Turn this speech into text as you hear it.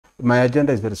My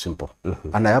agenda is very simple,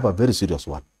 and I have a very serious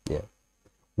one. Yeah.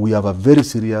 We have a very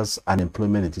serious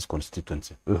unemployment in this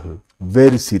constituency.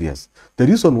 Very serious. The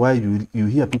reason why you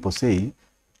hear people say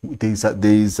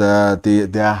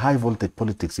there are high voltage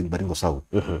politics in Baringo South.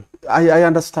 I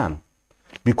understand,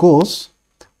 because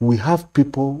we have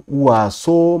people who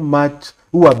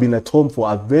have been at home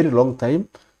for a very long time.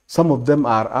 Some of them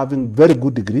are having very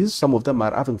good degrees. Some of them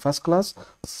are having first class.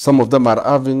 Some of them are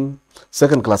having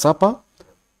second class upper.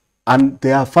 And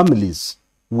there are families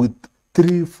with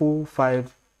 3, 4,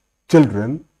 5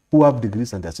 children who have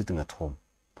degrees and they're sitting at home.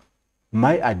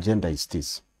 My agenda is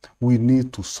this. We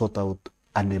need to sort out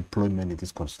unemployment in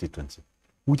this constituency,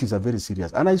 which is a very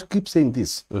serious. And I keep saying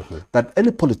this, that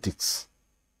any politics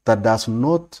that does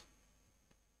not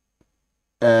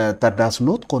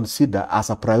consider as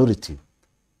a priority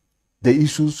the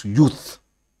issues youth,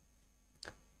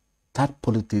 that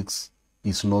politics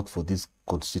is not for this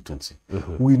constituency.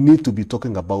 We need to be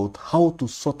talking about how to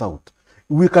sort out.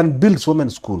 We can build so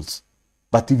many schools,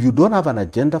 but if you don't have an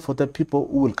agenda for the people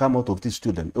who will come out of these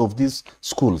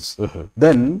schools,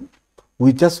 then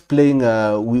we're just playing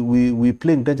we're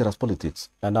playing dangerous politics.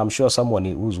 And I'm sure someone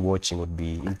who's watching would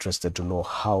be interested to know,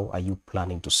 how are you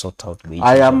planning to sort out the issues?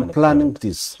 I am planning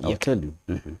this. I'll tell you.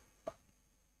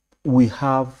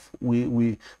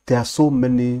 There are so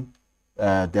many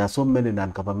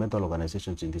non-governmental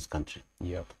organizations in this country.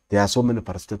 There are so many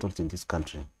parastatals in this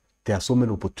country. There are so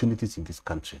many opportunities in this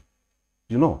country.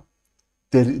 You know,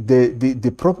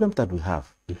 the problem that we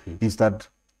have is that,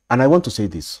 and I want to say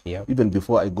this, even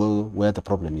before I go where the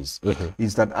problem is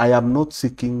that I am not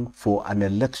seeking for an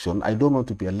election. I don't want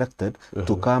to be elected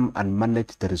to come and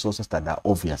manage the resources that are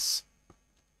obvious.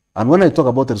 And when I talk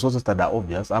about the resources that are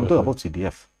obvious, I'm talking about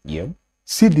CDF.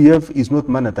 CDF is not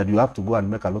money that you have to go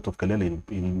and make a lot of kelele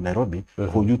in Nairobi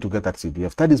for you to get that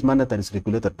CDF. That is money that is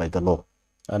regulated by the law.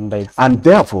 And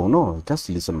therefore, no, just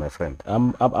listen, my friend.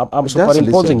 I'm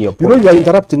superimposing your point. You know, you are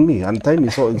interrupting me, and time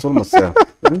is almost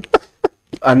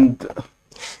and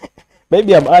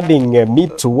maybe I'm adding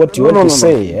meat to what you want to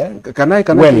say. Can I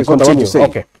continue?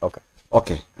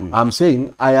 Okay. I'm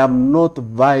saying I am not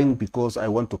vying because I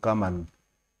want to come and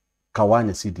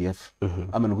kawanya CDF.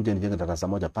 Ama nikuja nijenge darasa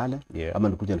moja pale. Ama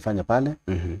nikuja nifanya pale.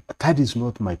 That is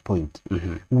not my point.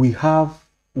 We have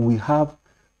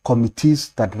committees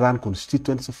that run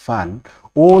constituency fund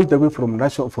all the way from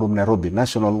Nairobi,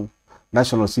 national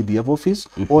CDF office,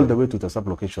 all the way to the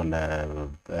sub-location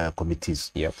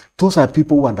committees. Those are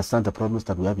people who understand the problems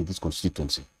that we have in this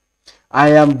constituency.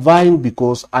 I am vying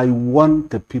because I want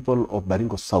the people of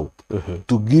Baringo South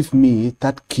to give me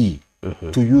that key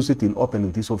to use it in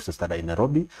opening these offices that are in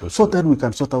Nairobi, so that we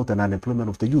can sort out an unemployment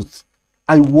of the youth.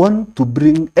 I want to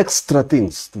bring extra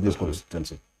things to this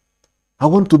constituency. I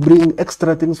want to bring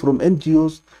extra things from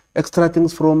NGOs, extra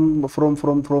things from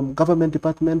government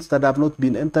departments that have not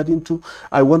been entered into.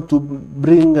 I want to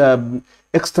bring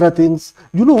extra things.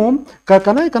 You know,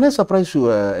 can I surprise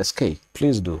you, SK?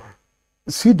 Please do.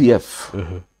 CDF,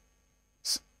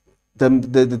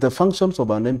 the functions of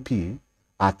an MP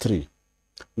are 3.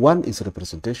 One is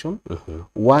representation.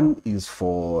 One is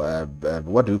for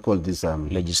what do we call this?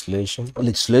 Legislation.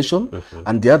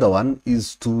 And the other one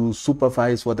is to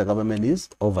supervise what the government is.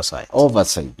 Oversight.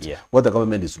 What the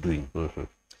government is doing.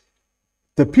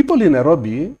 The people in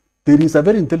Nairobi, there is a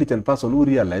very intelligent person who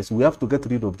realized we have to get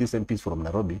rid of these MPs from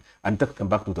Nairobi and take them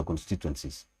back to the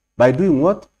constituencies. By doing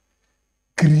what?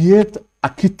 Create a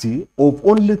kitty of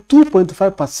only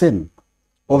 2.5%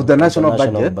 of the national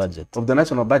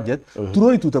budget, throw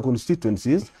it to the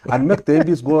constituencies and make the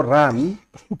MPs go run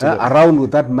around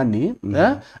with that money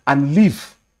and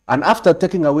leave. And after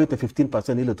taking away the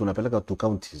 15% ile tunapeleka to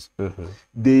counties,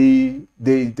 there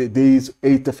is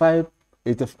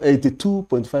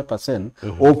 82.5%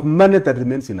 of money that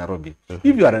remains in Nairobi.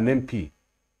 If you are an MP,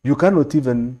 you cannot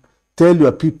even tell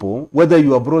your people whether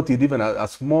you have brought in even a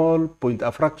small point, a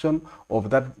fraction of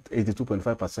that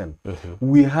 82.5%.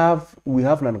 We have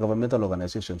non-governmental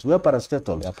organizations. We have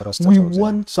parastatals. We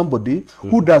want somebody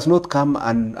who does not come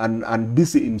and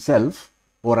busy himself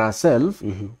or herself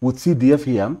with CDF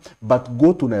here, but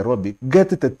go to Nairobi, get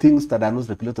the things that are not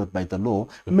regulated by the law,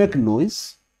 make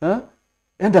noise,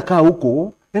 enda kaa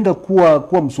huko, enda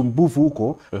kuwa msumbufu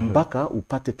huko, mpaka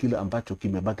upate kile ambacho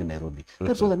kimebaki Nairobi.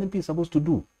 That's what an MP is supposed to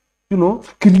do. You know,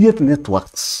 create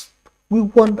networks. We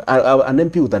want an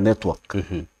MP with a network.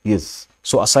 Yes.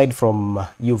 So aside from,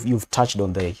 you've touched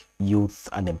on the youth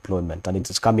unemployment, and it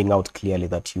is coming out clearly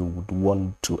that you would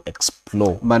want to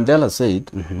explore. Mandela said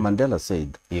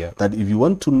that if you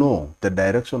want to know the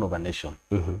direction of a nation,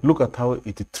 look at how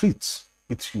it treats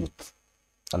its youth.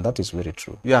 And that is very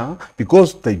true. Yeah,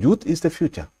 because the youth is the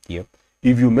future. Yep.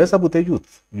 If you mess up with the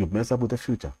youth, you mess up with the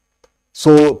future.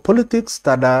 So politics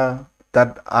that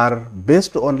are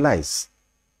based on lies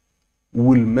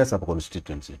will mess up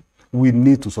constituency. We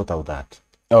need to sort out that.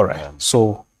 All right.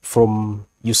 So from,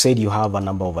 you said you have a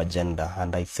number of agenda,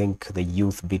 and I think the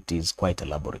youth bit is quite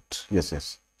elaborate. Yes,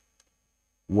 yes.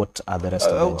 What are the rest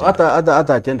of the agenda?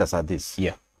 Other agendas are this.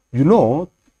 Yeah. You know,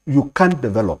 you can't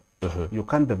develop. You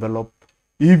can't develop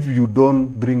if you don't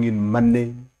bring in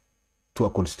money to a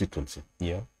constituency.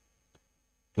 Yeah.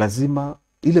 Lazima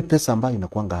ile pesa ambayo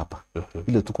inakuanga hapa,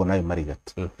 ile tuko nayo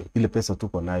Marigat, ile pesa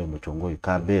tuko nayo Mchongoi,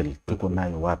 Kabel, tuko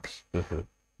nayo wapi.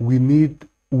 We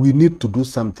need to do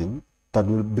something that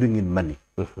will bring in money.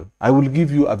 I will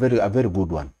give you a very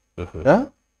good one. Yeah?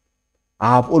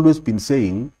 I have always been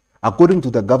saying, according to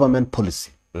the government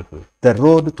policy, the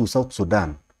road to South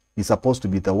Sudan is supposed to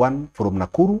be the one from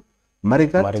Nakuru,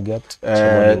 Marigat,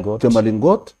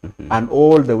 Temalingot, and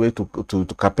all the way to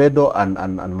Kapedo and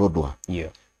Lodwar. Yeah.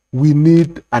 We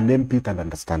need an MP that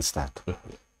understands that.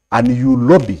 And you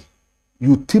lobby,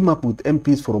 you team up with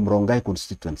MPs from Rongai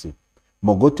constituency,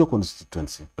 Mogotio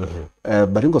constituency,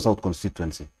 Baringo South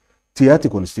constituency, Tiati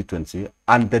constituency,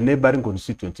 and the neighboring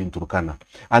constituency in Turkana.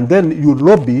 And then you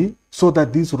lobby so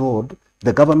that this road,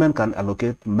 the government can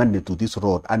allocate money to this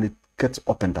road and it gets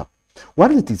opened up.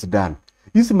 Once it is done,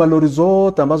 hizi malori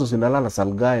zote ambazo zinalala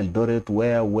Salga, Eldoret,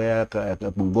 where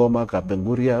Bungoma,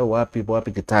 Kapenguria, wapi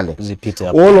Kitale,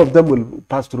 all of them will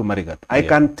pass through Marigat. I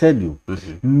can tell you,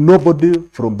 nobody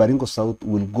from Baringo South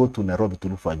will go to Nairobi to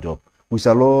look for a job. We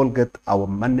shall all get our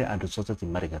money and resources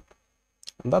in Marigat.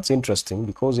 And that's interesting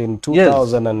because in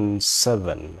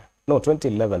 2007, no,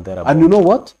 2011, there. And you know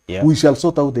what? Yeah. We shall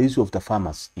sort out the issue of the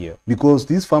farmers. Yeah. Because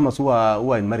these farmers who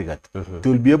are in Marigat, they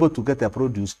will be able to get their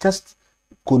produce just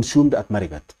consumed at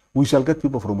Marigat. We shall get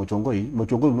people from Mochongoi.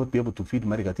 Mochongoi will not be able to feed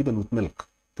Marigat, even with milk.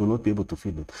 They will not be able to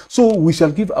feed it. So we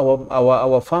shall give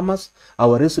our farmers,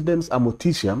 our residents, a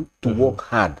motivation to work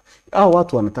hard. Our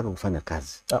watu wanataka kufanya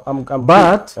kazi.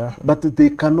 But they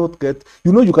cannot get,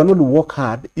 you know, you can only work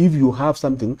hard if you have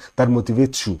something that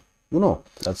motivates you. You know.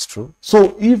 That's true.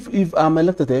 So if I'm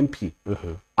elected MP,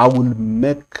 I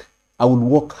will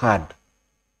work hard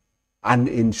and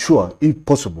ensure, if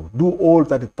possible, do all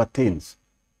that it pertains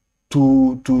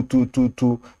to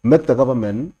make the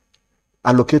government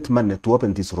allocate money to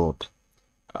open this road.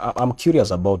 I'm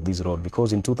curious about this road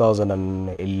because in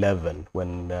 2011,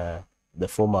 when the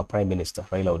former Prime Minister,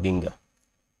 Raila Odinga,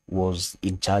 was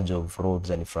in charge of roads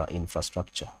and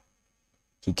infrastructure,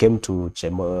 he came to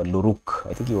Luruk.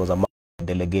 I think he was a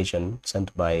delegation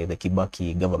sent by the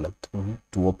Kibaki government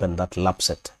to open that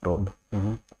Lapset road.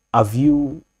 Have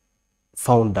you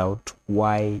found out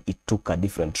why it took a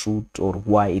different route or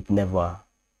why it never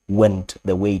went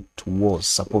the way it was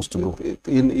supposed to go?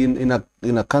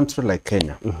 In a country like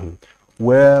Kenya,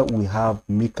 where we have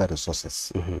meager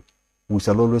resources, we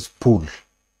shall always pool.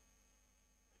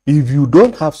 If you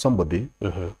don't have somebody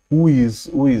who is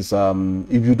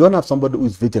if you don't have somebody who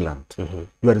is vigilant,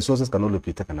 your resources can only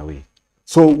be taken away.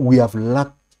 So we have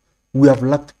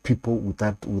lacked people with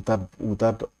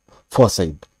that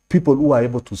foresight, people who are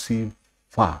able to see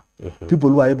far, people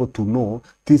who are able to know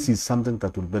this is something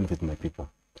that will benefit my people.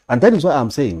 And that is what I'm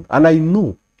saying. And I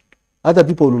know other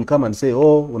people will come and say,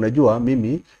 oh, unajua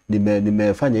mimi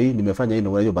nimefanya hii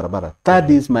na hiyo barabara. That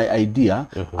is my idea,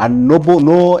 and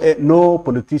no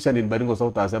politician in Baringo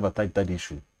South has ever touched that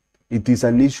issue. It is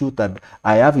an issue that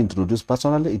I have introduced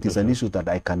personally. It is an issue that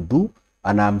I can do,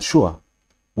 and I'm sure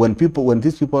when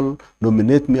these people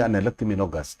nominate me and elect me in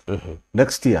August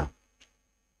next year,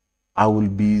 I will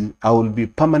be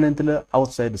permanently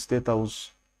outside the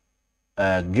Statehouse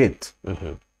gate,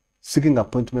 seeking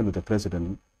appointment with the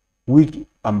president, which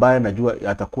ambaye najua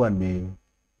atakuwa ni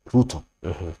Ruto,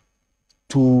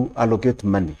 to allocate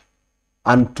money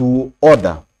and to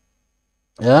order,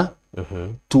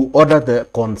 to order the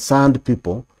concerned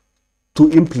people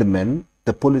to implement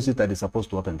the policy that is supposed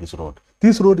to open this road.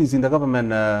 This road is in the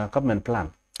government plan.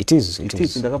 It is in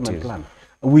the government plan.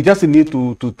 We just need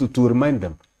to remind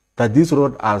them that this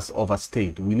road has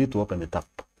overstayed. We need to open it up.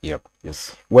 Yep.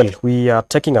 Yes. Well, we are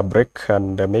taking a break,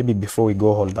 and maybe before we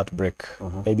go on that break,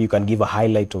 maybe you can give a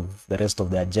highlight of the rest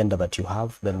of the agenda that you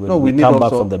have. Then we come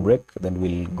back from the break, then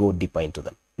we'll go deeper into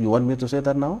them. You want me to say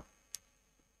that now?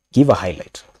 Give a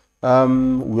highlight.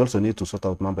 We also need to sort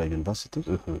out Mamba University.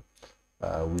 We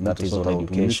need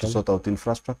to sort out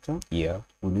infrastructure. Yeah.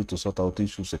 We need to sort out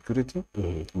issue security.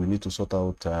 We need to sort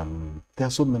out, there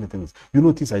are so many things. You know,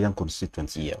 it is a young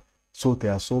constituency. Yeah. So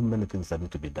there are so many things that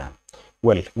need to be done.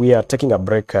 Well, we are taking a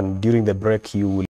break, and during the break, you will